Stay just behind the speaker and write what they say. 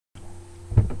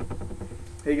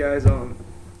Hey guys, I'm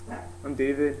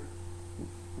David.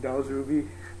 That was Ruby.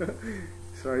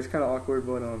 Sorry, it's kind of awkward,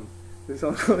 but this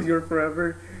song called "You're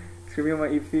Forever." It's gonna be on my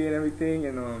EP and everything,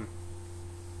 and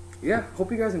yeah,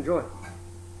 hope you guys enjoy.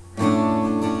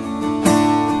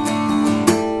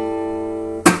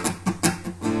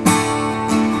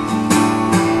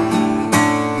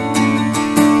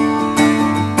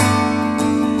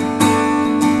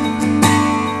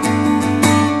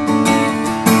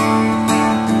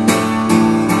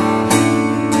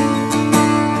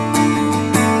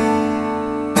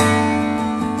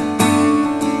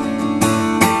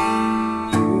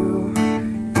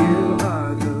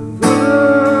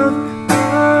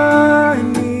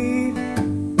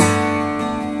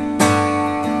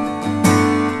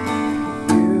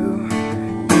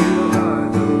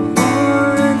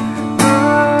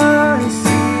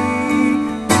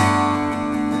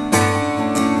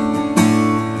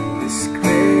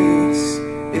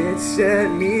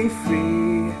 Set me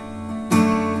free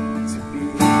to be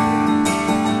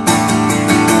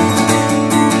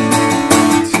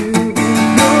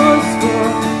yours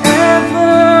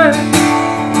forever,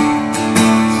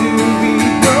 to be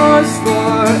yours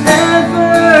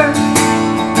forever,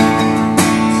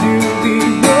 to be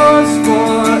yours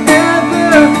forever.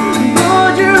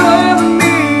 Lord, you're all of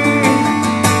me.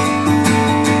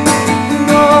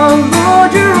 Oh,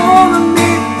 Lord, you're all of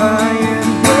me. I am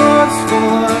yours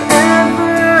forever.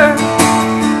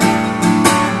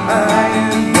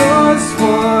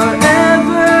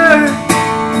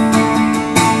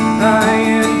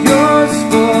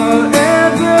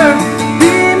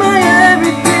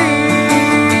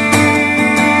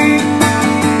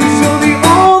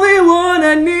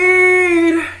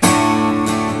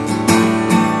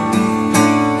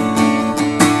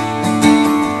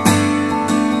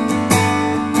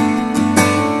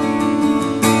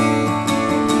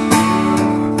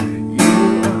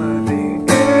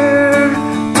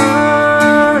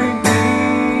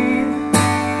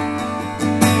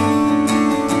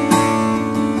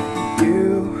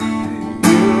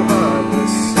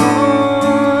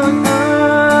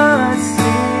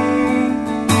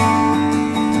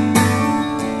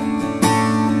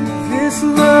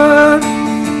 Love,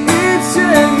 it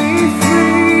set me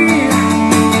free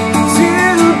to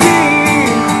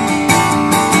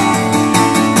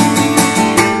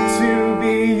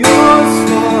be yours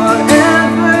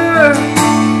forever, to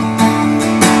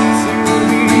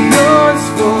be yours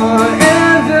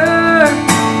forever,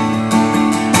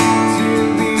 to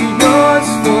be yours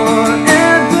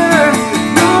forever.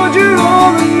 Lord, you're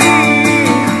all of me.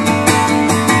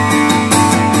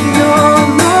 No,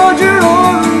 Lord, you're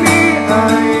all of me. I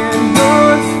am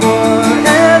yours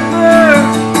forever.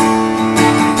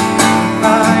 I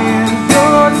am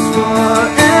yours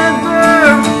forever.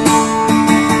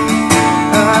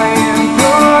 I am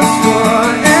yours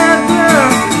forever.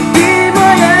 Be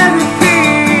my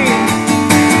everything.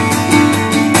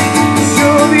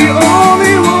 You're the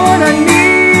only one I need.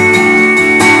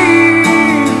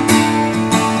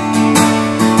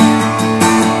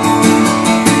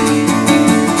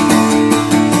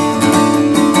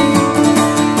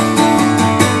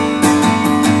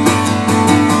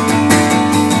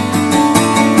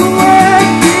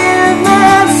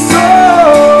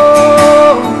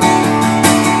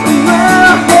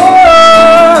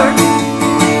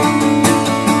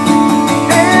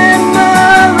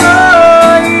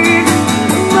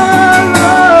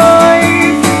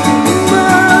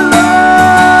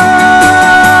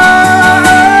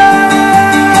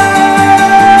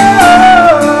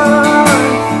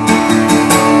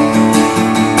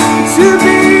 To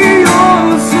be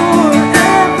yours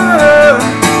forever,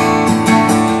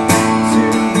 to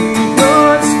be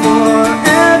yours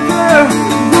forever.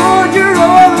 Lord, you're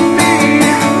all of me.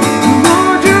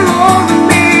 Lord, you're all of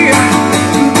me.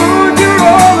 Lord, you're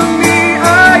all of me.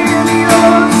 I am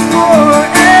yours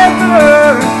forever.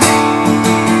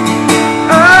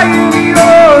 I am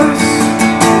yours.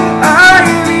 I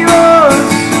am yours.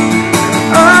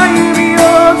 I am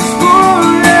yours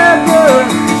forever.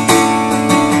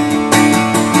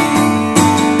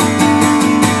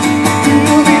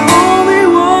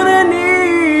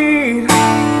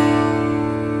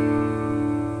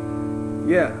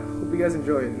 Yeah, hope you guys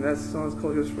enjoy it. And that song's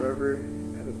called "Yours Forever."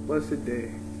 Have a blessed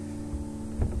day.